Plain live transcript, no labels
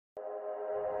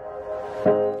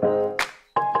Good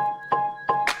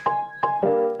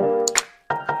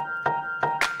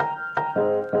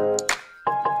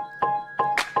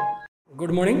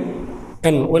morning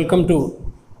and welcome to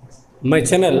my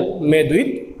channel Math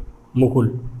with Mukul.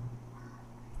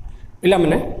 पिला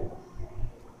मैंने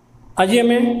आज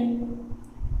आम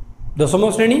दशम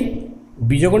श्रेणी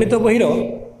बीजगणित बहीर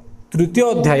तृतीय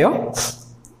अध्याय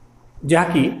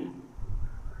जहाँकि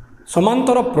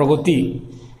समांतर प्रगति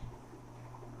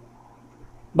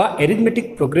बा एरिथमेटिक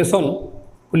प्रोग्रेशन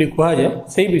बोली कह जाए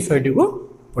से विषयटी को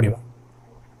पढ़ा।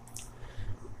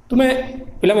 तुम्हें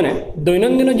पिला मैंने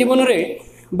दैनंदिन जीवन में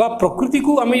बा प्रकृति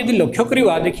को आम यदि लक्ष्य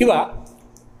करवा देखा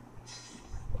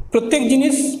प्रत्येक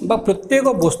जिनिस बा प्रत्येक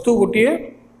वस्तु गोटे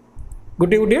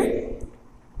गोटे गोटे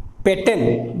पैटर्न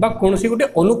बा कौन सी गोटे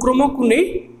अनुक्रम को नहीं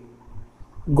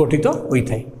गठित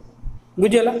होता है।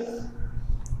 बुझेगा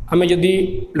आम जदि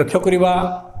लक्ष्य करवा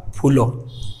फूल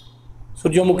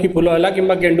सूर्यमुखी फूल है कि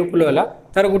गेंडु फूल है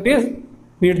तार गोटे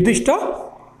निर्दिष्ट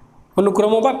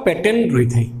अनुक्रम बा पैटर्न रही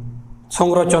है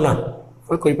संरचना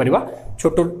कहीपर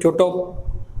छोट छोट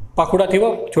पाखुड़ा थी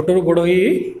छोट रू बड़ ही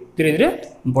धीरे धीरे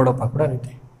बड़ पाखुड़ा रही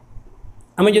है।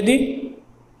 आम जदि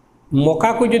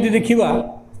मका को जदि देखा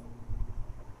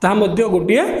ता मध्य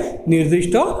गोटे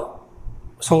निर्दिष्ट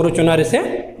संरचना से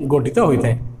गठित होता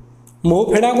है। मो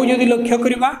फेड़ा को जदि लक्ष्य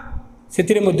करवा से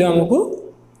आमको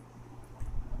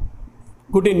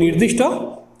गोटे निर्दिष्ट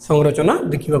संरचना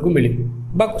देखा मिले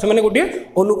से गोटे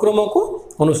अनुक्रम को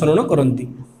अनुसरण करती।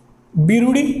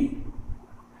 बिरुड़ी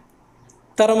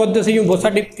तार मध्य से जो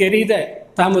बसाटी तैयारी होता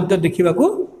है ता देखा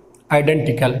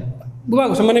आइडेंटिकल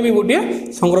से भी गोटे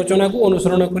संरचना को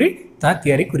अनुसरण करी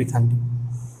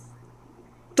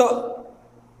तो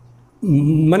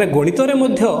माने गणित रे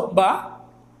मध्य बा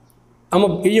आम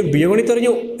ये बीजगणित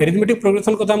जो एरिथमेटिक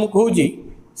प्रोग्रेशन कथा हम कहूँ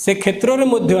से क्षेत्र में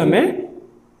मध्य आम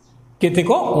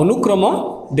केतेक अनुक्रम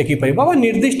देखिपर बा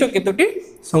निर्दिष्ट केतोटी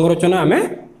संरचना आम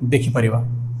देखिपर।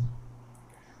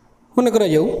 मन करा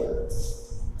जाऊ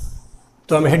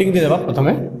तो आम हेडिंग देदेबा प्रथम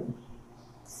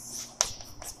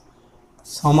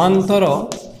समांतर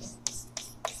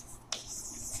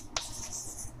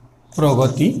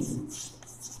प्रगति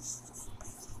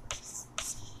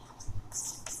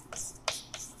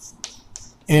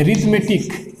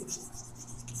एरिथमेटिक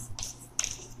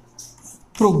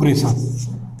प्रोग्रेशन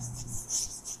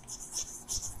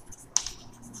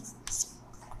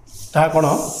ता कौन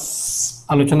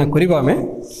आलोचना करिबा आमे।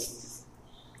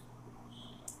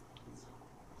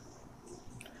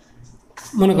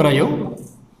 मन करा जाऊ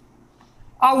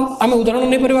आम उदाहरण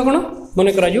नहीं पार कौन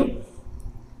मन करा जाऊ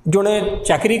जड़े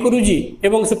चाकरी करुची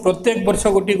एवं से प्रत्येक वर्ष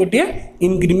गोटे गोटे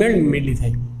इनक्रिमेंट मिली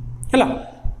थाए है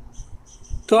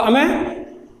तो आम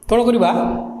कौन करवा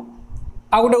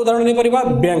आ गोटे उदाहरण नहीं पार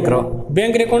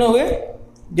बैंक रे कौन हुए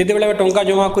जिते बेले टंका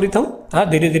जमा कर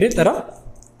धीरे धीरे तार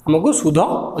आमको सुध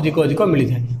अधिक अधिक मिली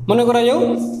थाए। मन करा जाऊ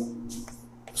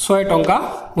 100 टंका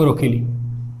मु रखिली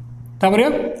तापर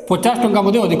 50 टंका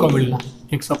मध्य अधिक मिलला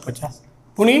 150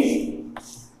 पुणी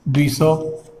 200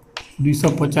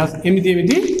 250 एमती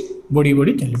एमती बढ़ी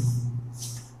बढ़ी चलो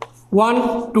 1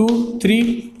 2 3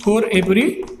 4 एपरी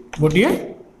गोटे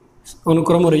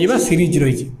अनुक्रम रही सीरीज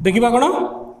रही देखा कौन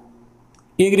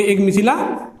एक रे एक मिसिला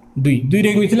 2 2 रे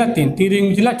एक मिसिला 3 3 रे एक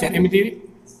मिसिला 4 एमती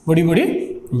बढ़ी बढ़ी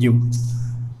जीव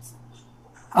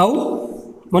आउ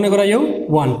मन करा जाऊ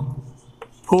 1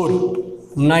 4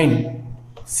 9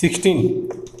 16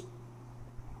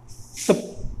 तो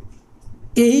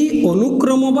यही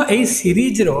अनुक्रम बा यही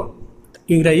सीरीज रो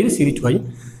इंग्राजी सीरीज कही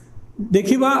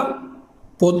देखा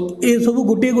ये सब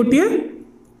गोटे गोटे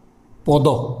पद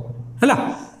है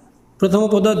प्रथम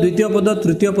पद द्वितीय पद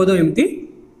तृतीय पद एमती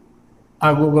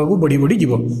आगू आगू बढ़ी बढ़ी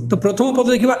जीव तो प्रथम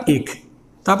पद देखा 1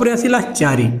 तापर आसला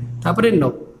 4 तापर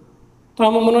 9 तो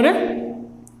आम मन में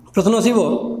प्रश्न आसब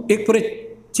 1 पर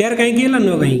 4 कहीं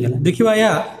 9 कहीं देखा या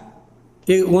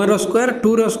 1 रो स्क्वायर 2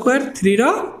 रो स्क्वायर 3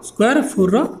 रो स्क्वायर 4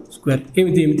 रो स्क्वायर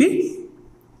एमती एमती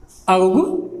आगू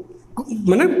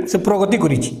माने से प्रगति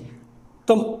करी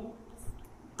तो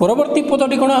परवर्ती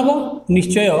पदटी कौन हम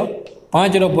निश्चय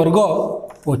 5 रो वर्ग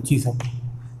 25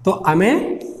 तो आम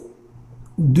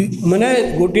माने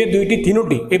गोटे दुईटी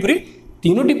तीनोटी एपरी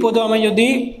तीनोटी पद आम जदि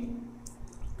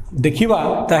देखा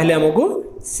ताहले आमको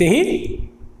से ही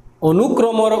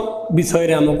अनुक्रम विषय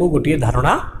रे आमको गोटे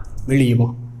धारणा मिल है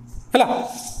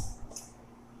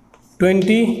 20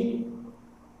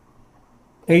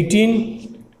 18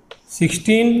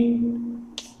 16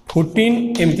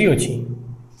 14 एमती अच्छी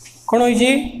कौन हो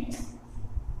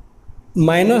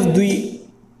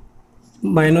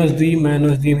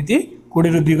 -2 एमती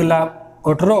 20 रू 2 गला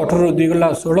 18 18 रू 2 गला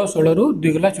 16 16 रू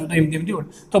 2 गला 14 एमती एमती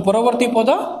तो परवर्ती पद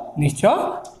निश्चय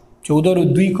 14 रु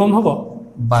 2 कम हम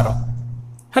 12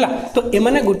 है। तो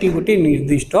एमाने गोटे गोटे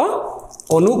निर्दिष्ट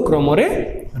अनुक्रम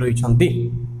रही।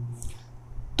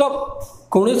 तो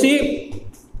कौन सी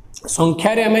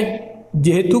संख्यार आम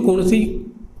जेहेतु कौन सी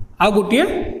आ गोटे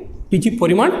किसी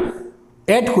परिमाण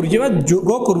ऐड कर जोग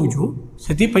करूँ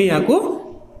से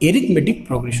एरिथमेटिक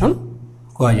प्रोग्रेशन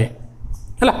कह जाए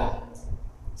है।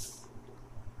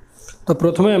 तो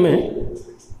प्रथम आम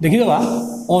देखीदे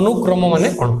अनुक्रम माने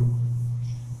कौन।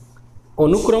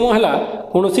 अनुक्रम है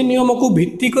कौन सी नियम को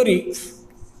भित्ति करी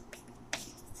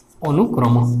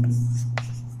अनुक्रम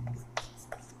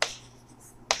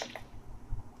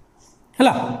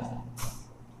है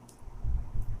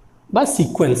बा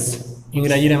सीक्वेंस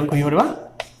इंग्राजी में कही पार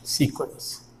सीक्वेंस।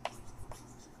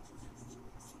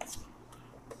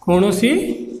 कौन सी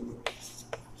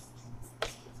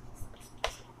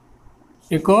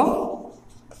एक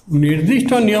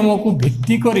निर्दिष्ट नियम को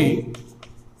भित्ति करी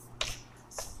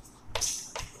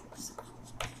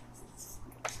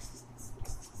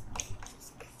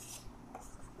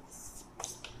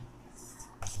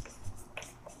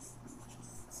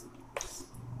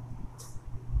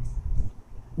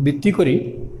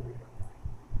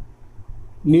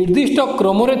निर्दिष्ट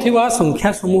क्रम रे थिबा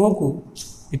संख्या समूह को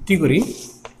भित्ति करी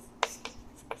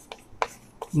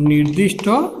निर्दिष्ट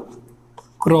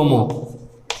क्रम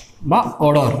बा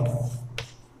ऑर्डर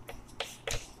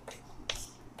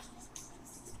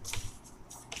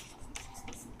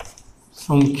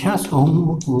संख्या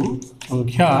समूह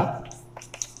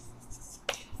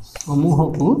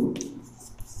को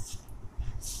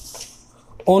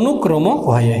अनुक्रम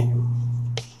कहा जाए।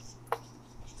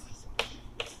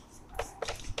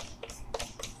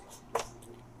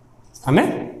 हमें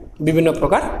विभिन्न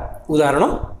प्रकार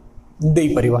उदाहरण दे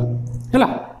परिवा है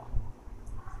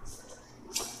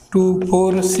 2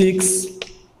 4 6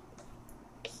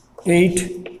 8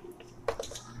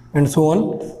 एंड सो ऑन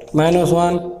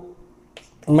 -1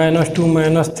 -2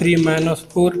 -3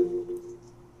 -4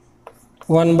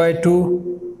 1/2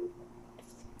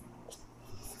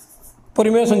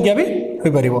 परिमेय संख्या भी हो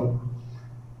पार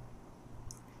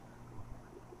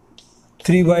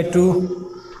 3/2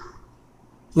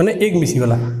 माने एक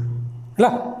मिसीगला है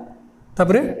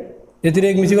तापर ये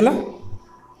एक मिसीगला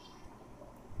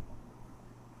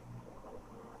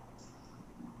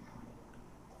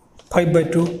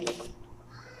 5/2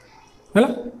 है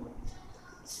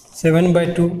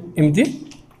 7/2 एमती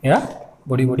या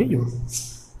बड़ी बड़ी जो।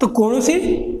 तो कौन सी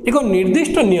एक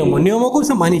निर्दिष्ट नियम को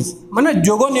से मानी माने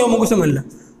जोग नियम को से मानला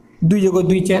 2 +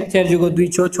 2 4 4 + 2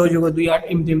 6 6 + 2 8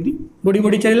 एमती बड़ी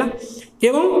बड़ी चलला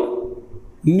एवं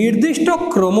निर्दिष्ट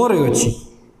क्रम रे अछि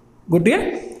गोटे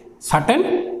सर्टेन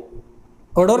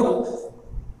ऑर्डर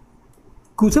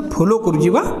को से फॉलो करूची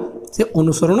बा से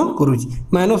अनुसरण करूची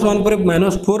 -1 पर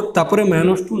 -4 तापर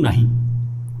 -2 नहीं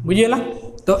बुझीला।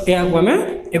 तो यह को हमें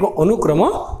एक अनुक्रम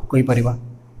कहि परिबा।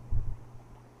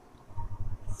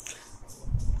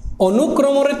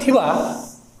 अनुक्रम रे थिबा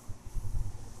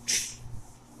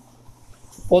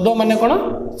पद माने कोन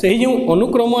सही जो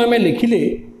अनुक्रम हमें लिखिले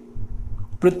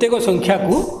प्रत्येक संख्या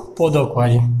को पद कह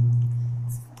जाए।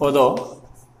 पद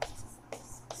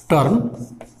टर्म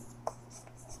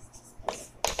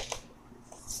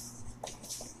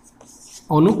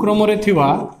अनुक्रम रे थिबा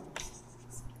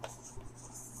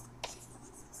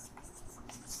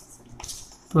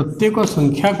प्रत्येक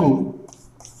संख्या को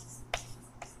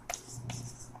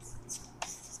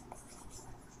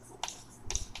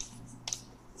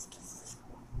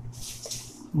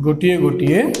गोटिए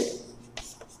गोटिए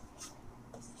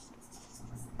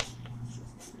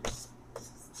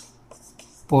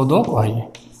पद कहे।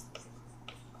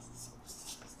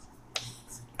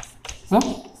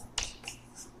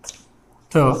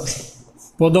 तो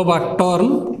पद बा टर्म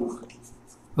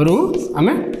रु आम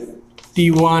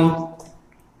T1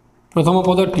 प्रथम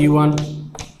पद T1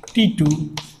 T2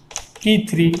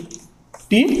 T3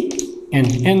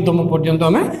 Tn तम पर्यंत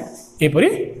आम एपरी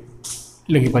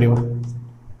लिखिपर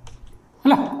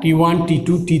है T1 T2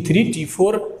 T3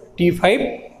 T4 T5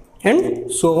 and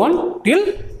so on till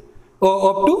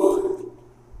up to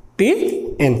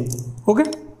Tn। Okay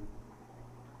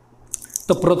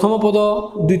तो प्रथम पद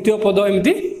द्वितीय पद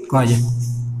एमती कह जाए।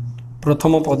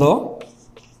 प्रथम पद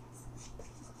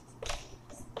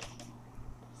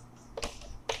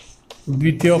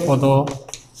द्वितीय पद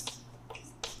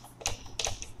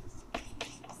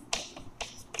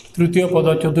तृतीय पद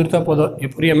चतुर्थ पद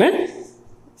एपरी आम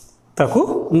ताकू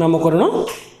नामकरण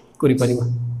करि परिबा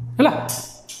हैला।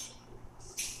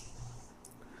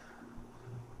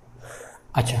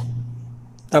 अच्छा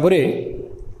तापरे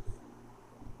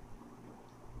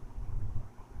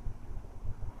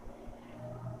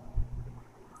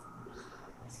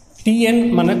Tn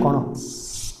माने कौन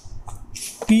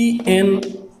Tn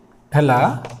हला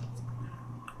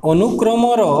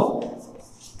अनुक्रमर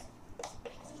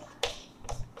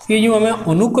ये जो आम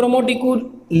अनुक्रमटी को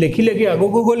लिखिले कि आग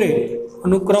को गले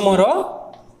अनुक्रमर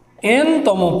n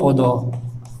तम पद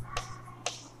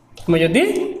आम जदि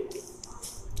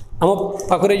आम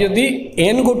पाखरे जदि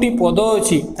n गोटी पद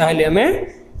अच्छी ताहले आम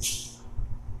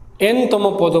n तम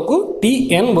पद को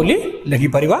Tn बोली लिखि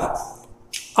परिबा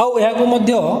आउ यह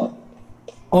मध्य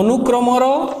अनुक्रमर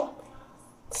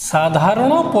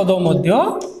साधारण पद मध्य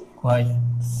कहुए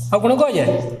आ कौन कह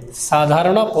जाए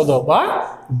साधारण पद बा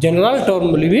जनरल टर्म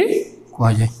बोली भी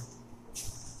कह जाए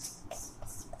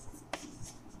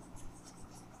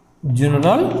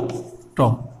जनरल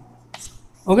टर्म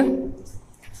ओके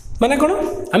माने कौन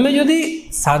आम जदि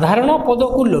साधारण पद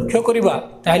को लक्ष्य करवा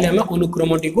ताहले आम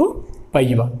अनुक्रमटी को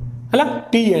पाइबा है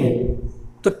Tn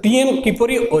तो Tn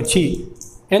किपरि अछि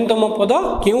n तम पद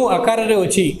क्यों आकार रे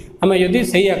अछि आम जदि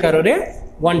सही आकार रे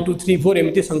 1 2 3 4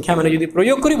 एमती संख्या माने जदि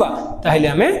प्रयोग करवा ताहले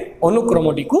आम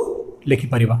अनुक्रमटी को लिखि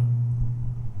परिबा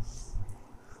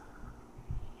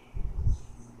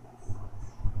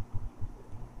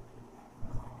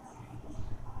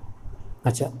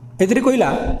अच्छा एतरी कहला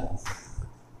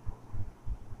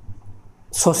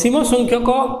ससीम संख्यक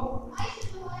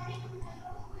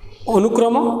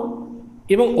अनुक्रम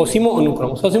एवं असीम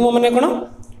अनुक्रम ससीम माने कौन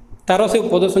तार से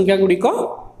पद संख्या गुड़िक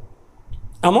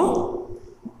आम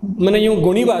माने जो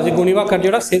गणिबा से गणिबा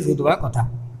कार्यटा शेष होता कथा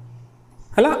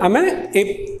है आम ए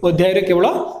अध्याय केवल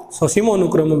ससीम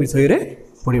अनुक्रम विषय रे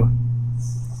पढ़िबा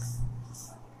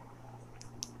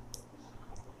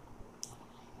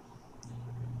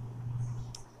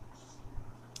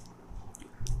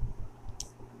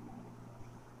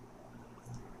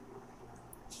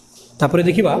तापर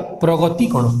देखिबा प्रगति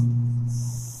कौन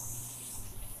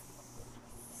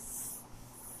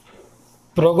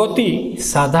प्रगति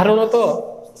साधारणतः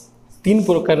 3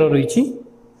 प्रकार रही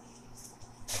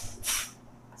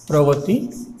प्रगति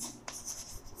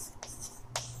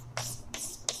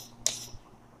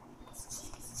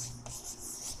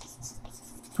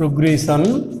प्रोग्रेशन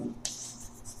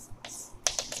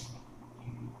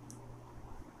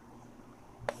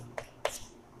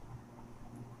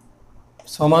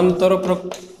समांतर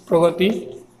प्रगति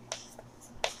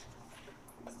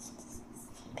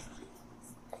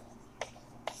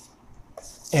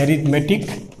एरिथमेटिक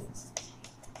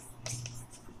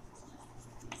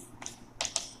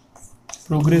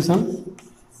प्रोग्रेशन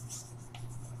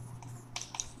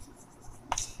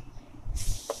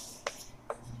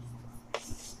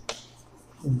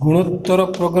गुणोत्तर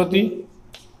प्रगति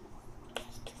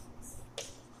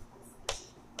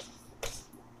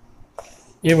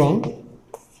एवं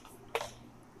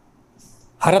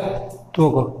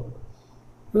हरत्वक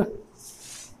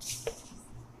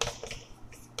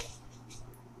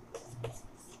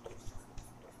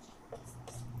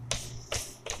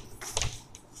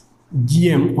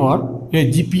GM और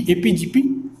GP APGP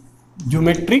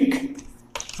geometric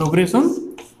progression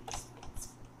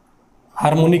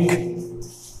harmonic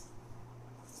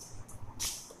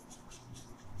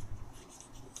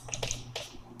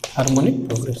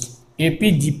progression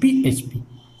APGP HP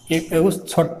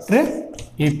छटे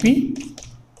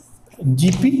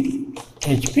APGP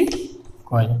HP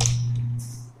कह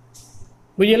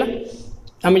बुझेगा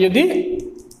आम जदि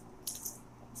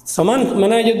समान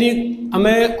माने जदि आम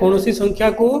कौन संख्या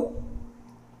को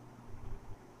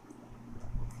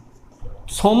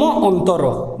सम अंतर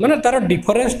माने तार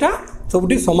डिफरेंसटा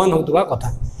सबुठी समान होता कथा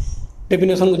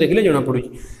डेफिनेशन को देखले जना पड़ी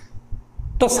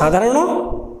तो साधारण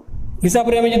हिसाब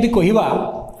रे आम जदि कहवा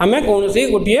आम कौन से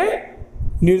गोटे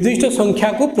निर्दिष्ट संख्या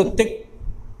को प्रत्येक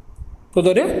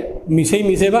पदरे मिसई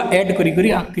मिसेबा ऐड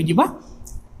करी आगे जीवा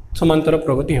समांतर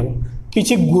प्रगति हम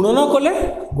किसी गुणन कले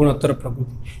गुणोत्तर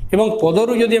प्रगति एवं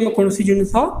पदरु जदि आम कौन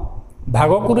जिनिस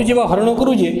भाग करुचे हरण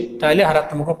करुचे ताहले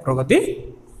हारात्मक प्रगति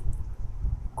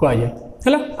कह जाए है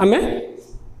आम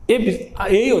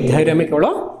ए अध्याय आम केवल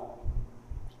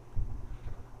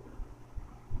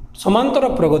समांतर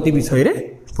प्रगति विषय रे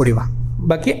पढ़ा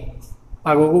बाकी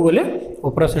आग को गले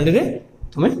उपरा श्रेणी रे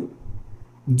तुम्हें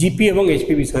जीपी एवं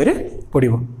एचपी विषय रे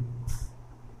पढ़िबो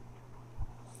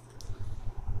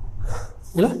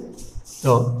है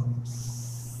तो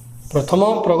प्रथम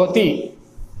प्रगति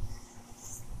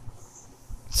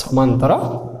समांतर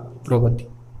प्रगति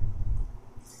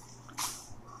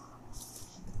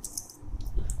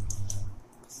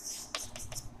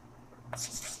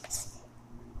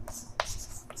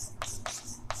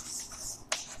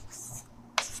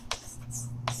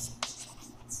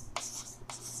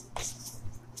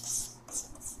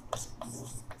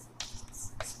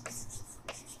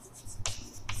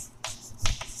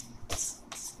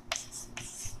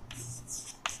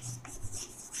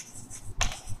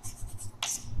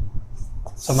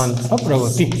समांतर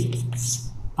प्रगति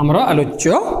आमर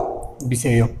आलोच्य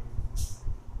विषय।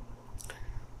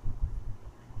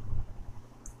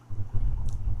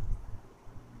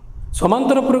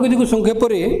 समांतर प्रगति को संक्षेप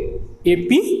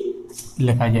एपी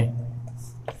लिखा जाए।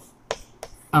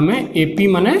 आमे एपी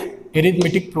माने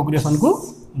एरिथमेटिक प्रोग्रेशन को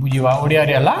बुझा ओडिया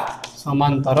रे हला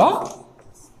समांतर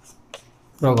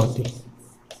प्रगति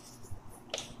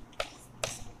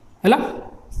है।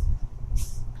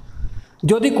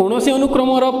 जदि कौन से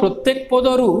अनुक्रमर प्रत्येक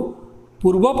पदरु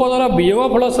पूर्व पदर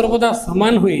वियोगफल सर्वदा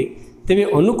समान हुए तेबे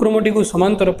अनुक्रमटी को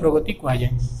समांतर प्रगति कहा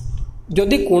जाए।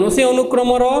 जदि कौन से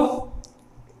अनुक्रमर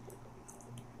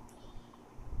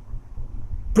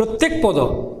प्रत्येक पद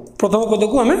प्रथम पद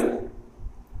को आम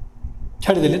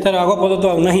छाड़देले तार आग पद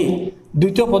तो नहीं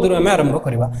द्वितीय पदर आम आरंभ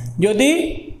करवा। जदि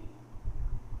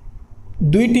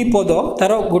दुईटी पद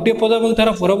तार गोटे पद और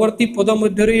तार परवर्ती पद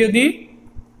मध्य यदि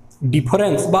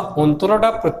डिफरेंस बा अंतरटा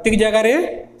प्रत्येक जगार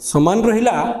समान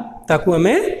रहिला ताकू आम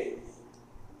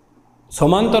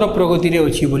समांतर प्रगति रे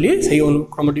अछि बोली सही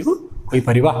अनुक्रमटी को कहि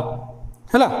परिबा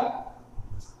हैला।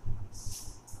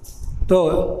 तो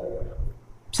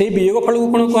से वियोगफल को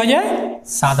कौन कह जाए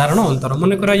साधारण अंतर।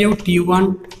 मन करा जाऊ T1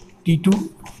 T2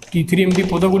 T3 एमती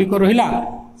पद गुड़िक रहा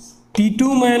T2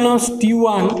 माइनस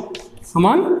T1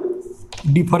 समान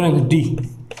difference D,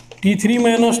 T3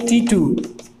 minus T2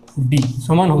 D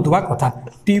समान होता कथा,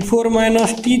 T4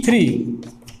 माइनस T3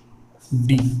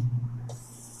 D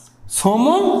सम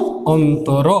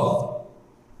अंतर।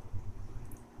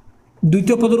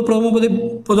 द्वितीय पदर प्रथम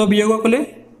पद वियोग कले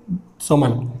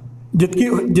समान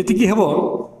जेतिकी हेबो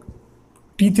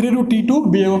T3 रु T2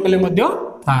 वियोग कले मध्य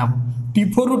ता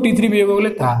T4 रु T3 वियोग कले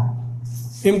ता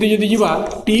एमती जदि जीवा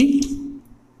T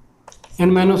n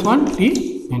 - 1 T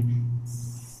n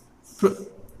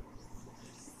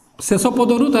शेष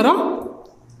पदरु तार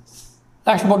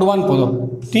लास्ट बट 1 पद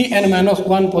T n -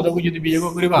 1 पद को जदि वियोग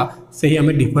करबा सही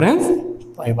हमें डिफरेंस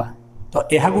पाइबा। तो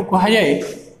यह को कहा जाए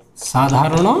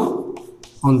साधारण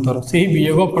अंतर। सही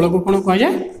वियोग फल को कौन कहा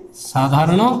जाए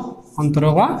साधारण अंतर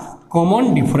वा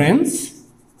common difference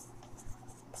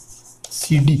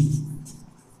CD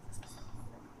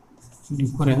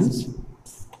difference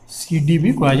CD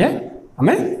भी कहा जाए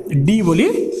हमें D बोली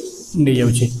नहीं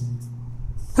जाउछे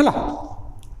हैला।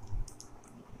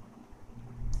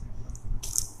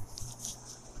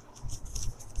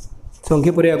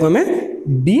 संख्या पर आगे हमें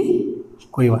D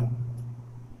कहवा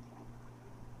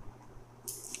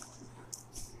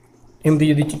एमती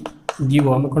यदि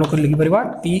जीव आम कौन कर लिखिपर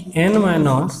Tn -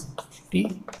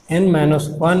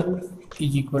 1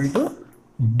 is equal to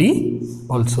D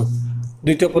also.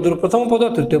 द्वितीय पदर प्रथम पद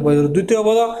तृतीय पदर द्वितीय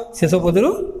पद शेष पदर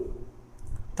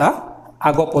ता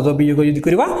आग पद वियोग यदि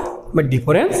करवा मैं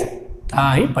डिफरेंस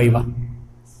ता ही पाइबा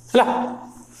हैला।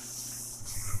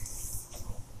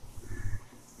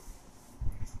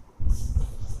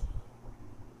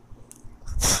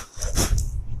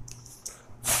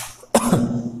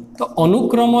 तो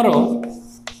अनुक्रमर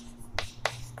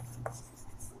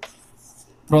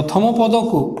प्रथम पद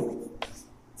को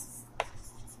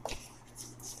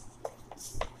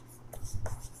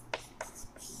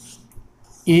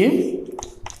ए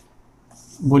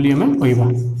बोली हमें कहवा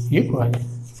ये कह जाए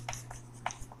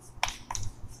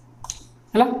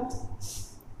है।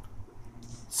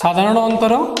 साधारण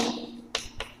अंतर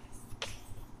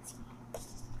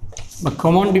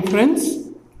कॉमन डिफरेंस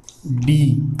D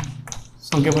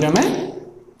संख्या पर हमें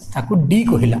ताकू D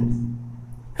कहला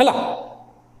हैला।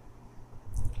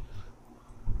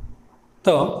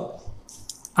 तो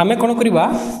आमे कौन करवा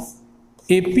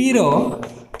एपी रो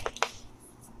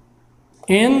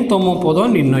n तम पद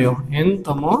निर्णय n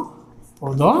तम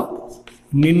पद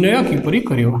निर्णय किपरि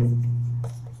करवा।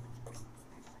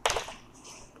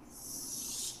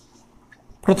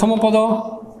 प्रथम पद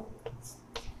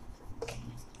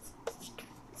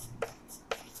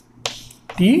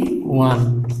T1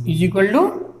 इज इक्वल टू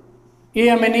ए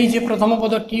आम नहीं प्रथम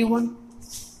पद T1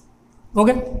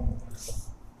 ओके।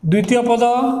 द्वितीय पद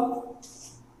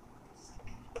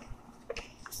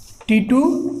T2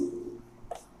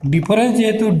 डिफरेंस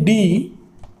जेहेतु D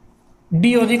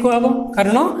अधिक हम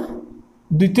कारण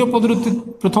द्वितीय पद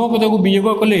प्रथम पद को वियोग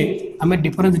कले आम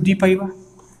डिफरेंस D पाइबा।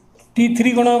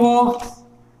 T3 कौन हम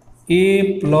A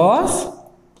प्लस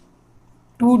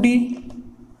 2D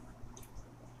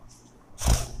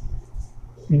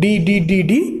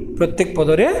D प्रत्येक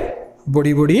पदरे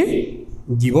बढ़ी बढ़ी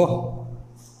जीव।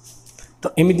 तो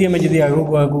एमती आम जब आगू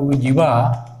आगू जीवा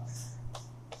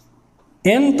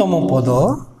n तम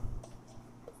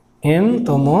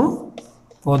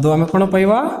पद आम कौन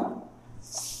पाइबा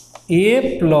A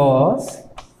प्लस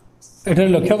एठार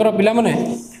लक्ष्य कर पिला माने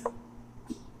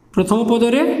प्रथम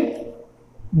पदरे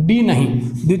डी नहीं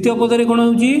द्वितीय पदरे कौन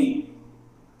हो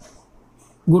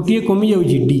गोटे कमी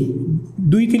जाऊँगी डी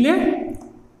दुई थिले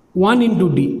 1 इंटू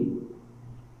डी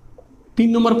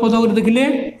 3 नंबर पद देखिले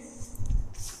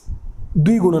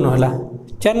 2 गुणन है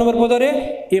 4 नंबर पदरे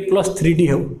ए प्लस 3d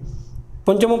हो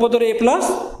पंचम पदरे ए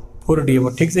प्लस 4d हो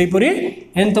ठीक से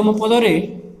एनतम पदरे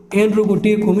एन रु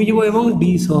गोटे कमिज और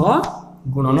डी सह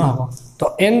गुणन हम तो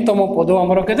एनतम पद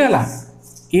आमर के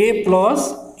ए plus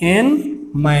N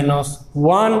minus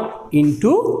 1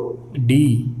 into D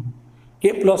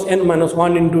A plus N minus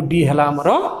 1 into D है आमर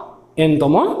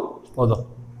एनतम पद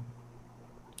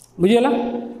बुझीगला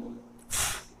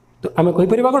तो आम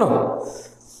कहीपर कौन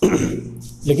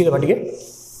लिखिदेवा टे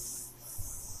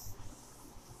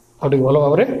भल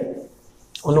भाव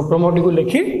अनुक्रम टी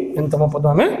लिखि एनतम पद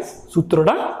आम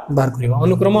सूत्रटा बाहर करवा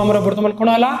अनुक्रम आम बर्तमान कौन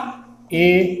है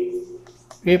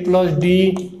ए plus D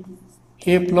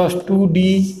A plus 2d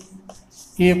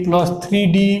A plus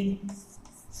 3d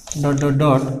dot dot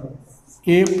dot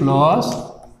A plus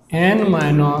N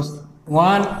minus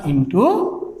 1 into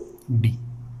D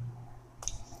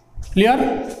clear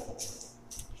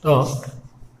तो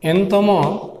एनतम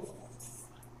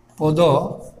पद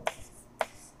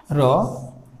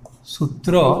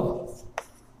सूत्र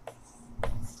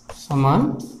समान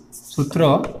सूत्र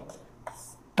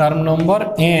term number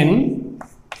n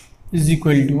is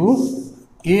equal to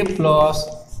A plus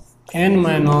N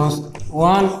minus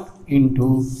 1 into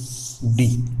D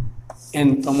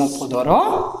एनतम पदर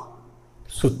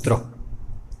सूत्र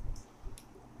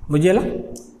बुझीगला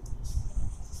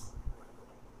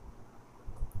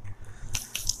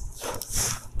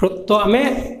तो आम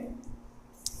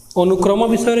अनुक्रम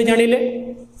विषय जानिले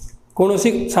कौन सी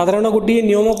साधारण गोटे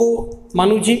नियम को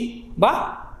मानुची बा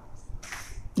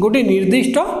गोटे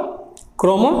निर्दिष्ट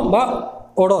क्रम बा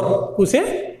ऑर्डर को से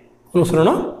अनुसरण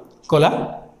कला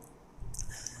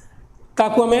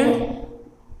ताकू आम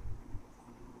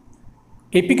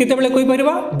एपी केतेबेले कहि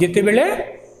परिबा जेतेबेले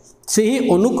सही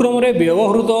अनुक्रम रे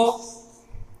व्यवहृत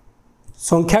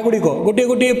संख्या गुड़िक गोटे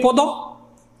गोटे पद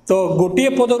तो गोटे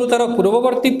पदरु तार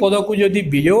पूर्ववर्ती पद को जदि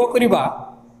वियोग करिबा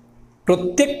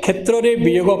प्रत्येक क्षेत्र रे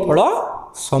वियोग फल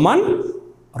समान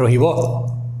रहिबो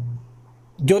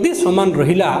जदि समान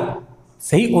रहिला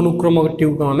सही अनुक्रम को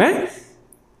आम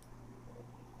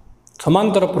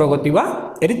समांतर प्रगति वा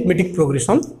एरिथमेटिक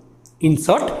प्रोग्रेशन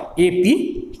इनसर्ट एपी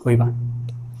कहबा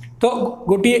तो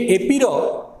गोटे एपी रो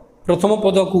प्रथम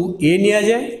पद को ए निया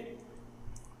जाए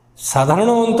साधारण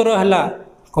अंतर है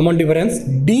common difference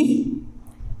D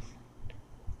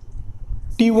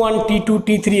T1 T2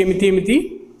 T3 एमती एमती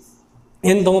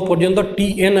एन तम पर्यंत टी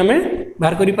एन आम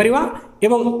बाहर करिपरिबा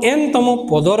एवं एन तम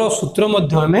पदर सूत्र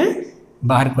मध्य आम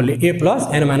बाहर कले ए plus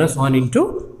N minus 1 into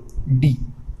D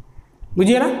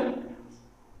बुझीगला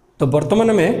तो बर्तमान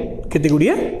आम केते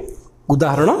गुड़िए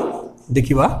उदाहरण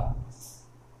देखिबा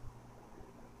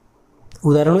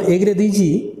उदाहरण एक रे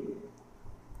दीजी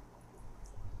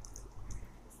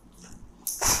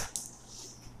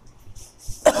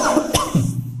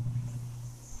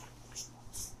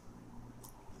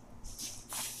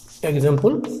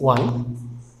एग्जाम्पल 1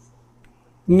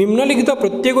 निम्नलिखित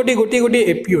प्रत्येक गोटे गोटे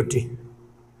एपीओटी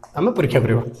आम परीक्षा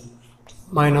करवा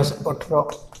 -18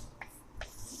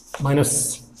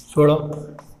 -16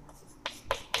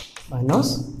 -18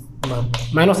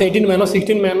 -16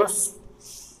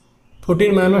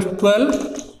 -14 -12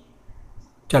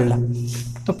 चलला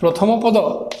तो प्रथम पद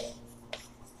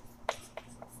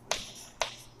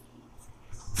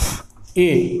ए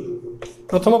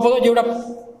प्रथम पद जोड़ा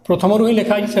प्रथम रु ही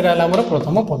लिखाई से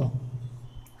प्रथम पद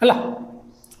है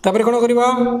तापर कौन करवा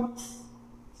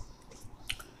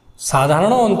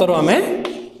साधारण अंतर आम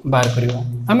बाहर करवा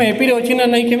आम एपी अच्छी ना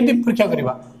नहीं केमी परीक्षा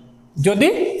करवा जदि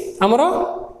आमर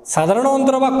साधारण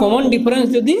अंतर बा कॉमन डिफरेंस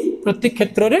जदि प्रत्येक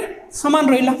क्षेत्र में समान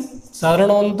रहा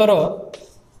साधारण अंतर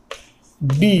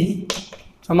डी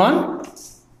समान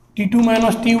T2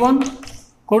 minus T1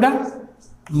 Koda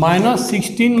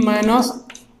 -16 minus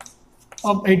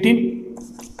of 18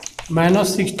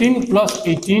 -16 plus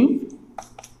 18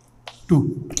 2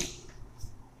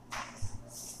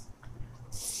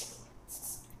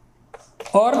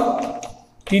 और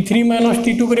T3 माइनस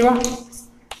T2 करवा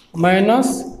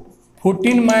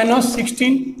 -14 माइनस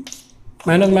 16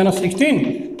 -16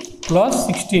 प्लस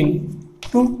 16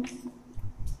 2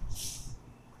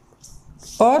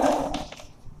 और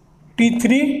T3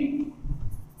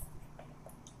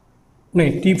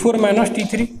 नहीं T4 minus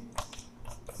T3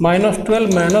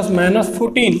 -12 minus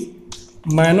 14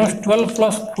 -12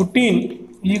 plus 14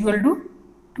 equal to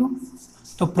 2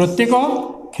 तो प्रत्येक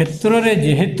क्षेत्र रे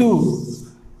जेहेतु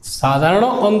साधारण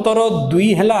अंतर 2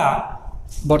 है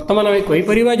बर्तमान आम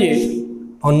कहीपर जे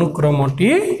अनुक्रमटी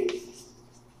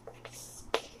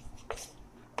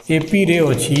एपी रे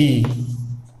अछि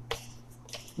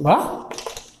बा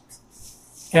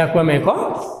या को हम एक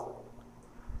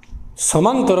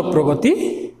समांतर प्रगति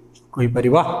कहि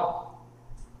परिबा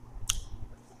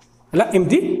हला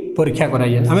एमती परीक्षा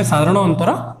कराइए आम साधारण अंतर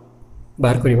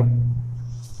बाहर करिबा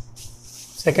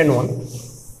second one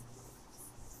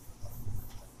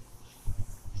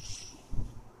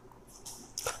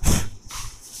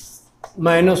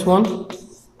 -1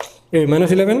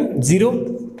 -11 0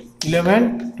 11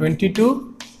 22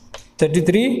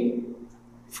 33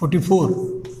 44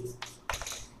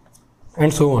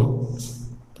 and so on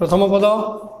प्रथम पद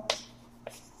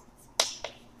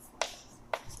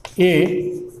a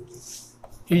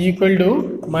is equal to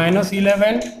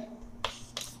 -11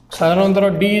 साधारण अंतर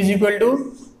d is equal to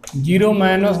 0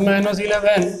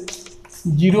 -11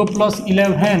 0 plus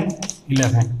 11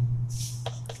 11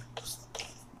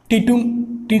 t2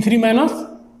 t3 minus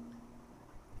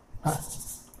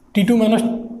t2 minus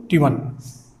t1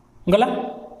 गला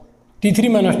t3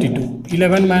 minus t2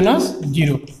 11 minus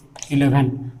 0 11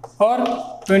 और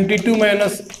 22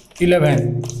 minus 11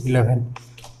 11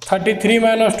 33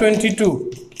 minus 22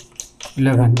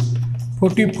 11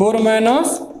 44 minus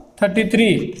 33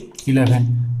 11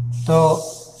 तो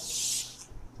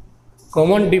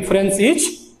common difference is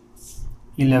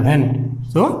 11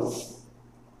 so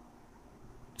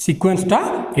sequence टा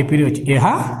AP रे अछि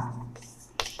एहा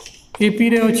एपी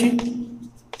रे अछि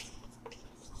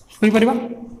होई परिबा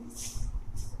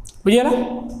बुझियला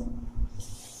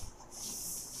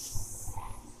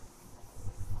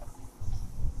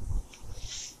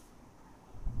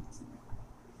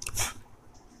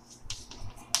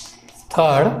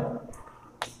third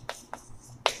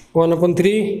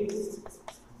 1/3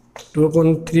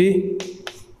 2/3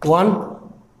 1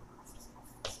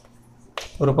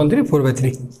 4/3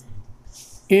 4/3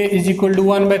 a is equal to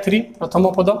 1/3 प्रथम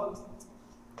पद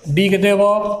d के देव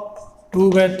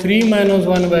 2/3 minus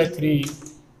 1/3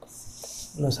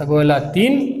 लसागु होला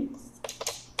 3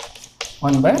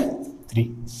 1/3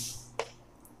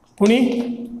 पुनी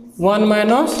 1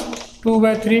 minus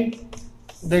 2/3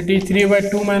 that is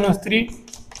 3/2 minus 3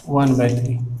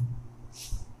 1/3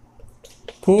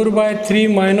 4/3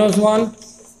 minus 1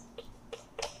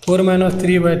 4 minus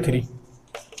 3/3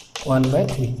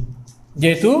 1/3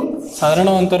 जेहेतु साधारण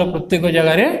अंतर प्रत्येक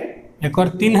जगह रे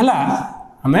 1/3 हला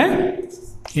हमें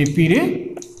एपी रे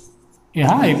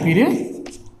यहाँ एपी रे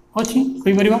अच्छी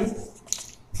कही परिबा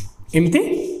एमती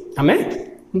हमें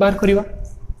बाहर करिबा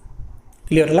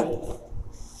क्लियर हला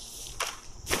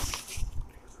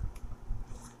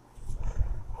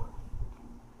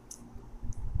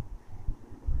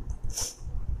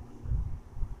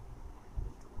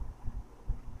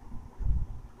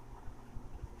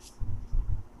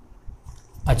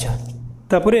अच्छा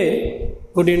तापरे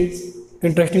गोटे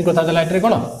इंटरेस्टिंग कथा देला एटरे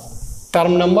कोन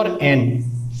टर्म नंबर n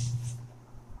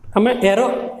हमें यार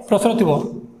प्रश्न थी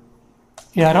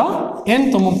यार n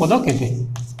तम पद केते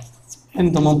n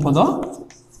तम पद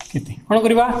केते कोन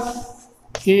करबा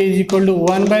a is equal to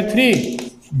 1/3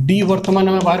 d वर्तमान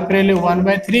में बाहर करेले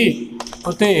 1/3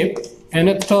 होते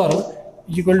nth term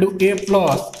is equal to a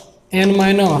plus n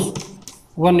minus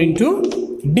 1 into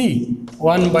d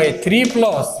 1/3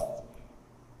 plus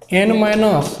n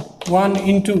minus 1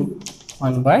 into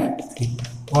 1/3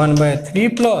 1/3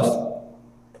 plus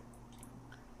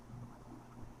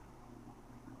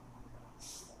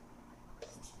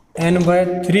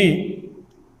n/3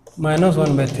 minus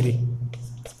 1/3 है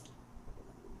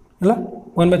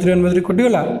 1/3 1/3 कटि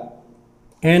गला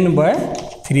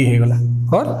n/3 है गला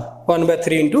और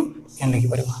 1/3 into n लिखि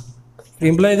परबा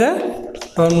imply the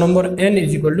term number n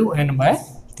is equal to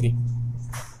n/3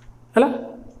 है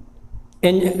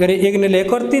n अगर एक ने ले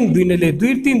 1/3 2 ने ले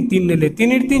 2/3 3 ने ले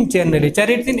 3/3 4 ने ले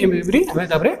 4/3 एवरी हमें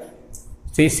तापरे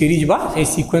से सीरीज बा से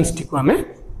सीक्वेंस टी को हमें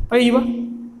पाइबा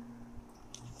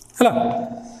हला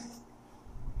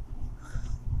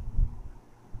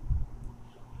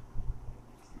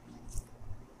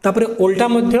तापरे उल्टा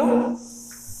मध्य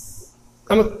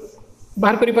हम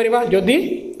बाहर करि परिबा जदी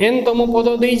n तम पद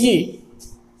देजी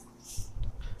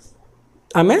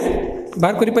हमें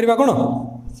बाहर करि परिबा कोन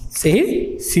सही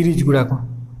सीरीज गुड़ा को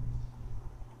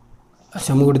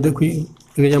अच्छा मुझे देखो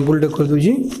एग्जांपल देख कर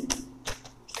दूजी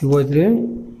ठीक है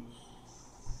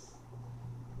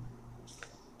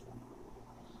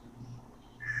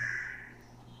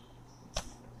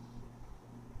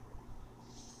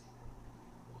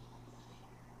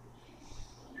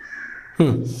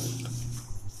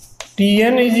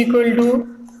Tn is equal to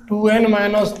 2n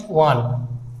minus 1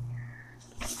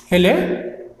 हेले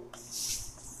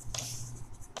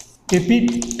एपी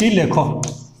टी लेख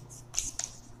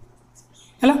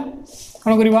है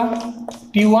कौन करवा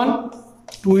T1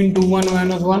 2 into 1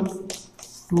 minus 1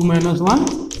 2 minus 1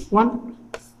 1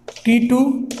 T2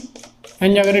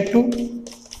 N जगह 2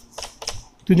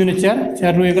 2 दिन 4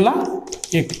 4 रू गला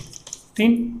 1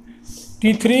 3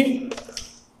 T3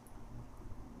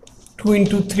 2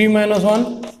 into 3 minus 1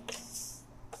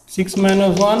 6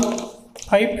 minus 1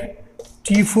 5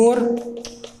 T4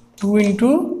 2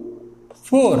 into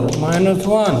 4 minus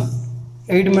 1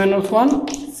 8 minus 1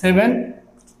 7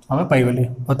 हमें पाइगले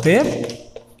अतएव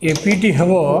एपीटी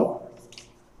हम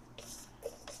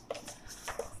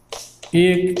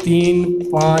 1 3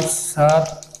 5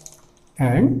 7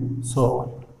 and so on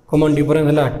common difference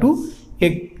है 2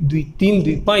 1 2 3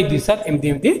 2 5 2 7 एमती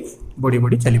एमती बढ़ी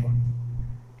बढ़ी चलो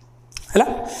है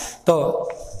तो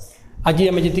आज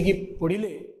आम जी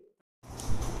पढ़ले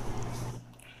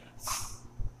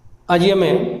आज आम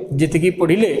जी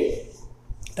पढ़ले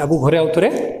ताकू घरे आउ थे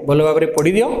भल भाव में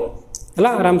पढ़ी दियो है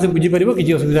आराम से बुझीपर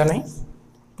किसी असुविधा नहीं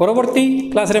परवर्ती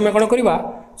क्लास में कौन करवा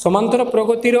समांतर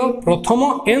प्रगतिर प्रथम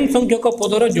n संख्यक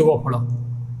पदर जोगफल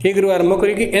ठीक रू आरंभ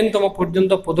करके n तम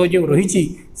पर्यंत पद जो रही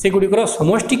से गुड़िकर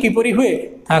समष्टि किपरि हुए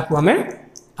ताकू आम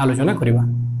आलोचना करवा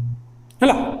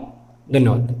है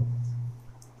धन्यवाद।